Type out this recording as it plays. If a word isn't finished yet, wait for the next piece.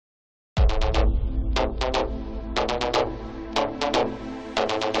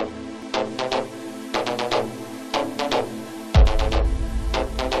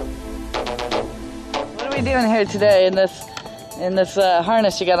doing here today in this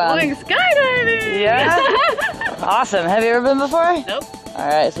harness you got on? Going skydiving! Yeah? Awesome. Have you ever been before? Nope.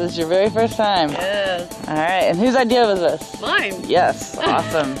 Alright, so this is your very first time. Yes. Alright, and whose idea was this? Mine. Yes,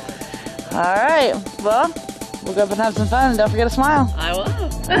 awesome. Alright, well, we'll go up and have some fun and don't forget to smile. I will.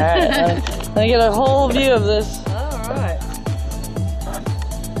 Alright, let me get a whole view of this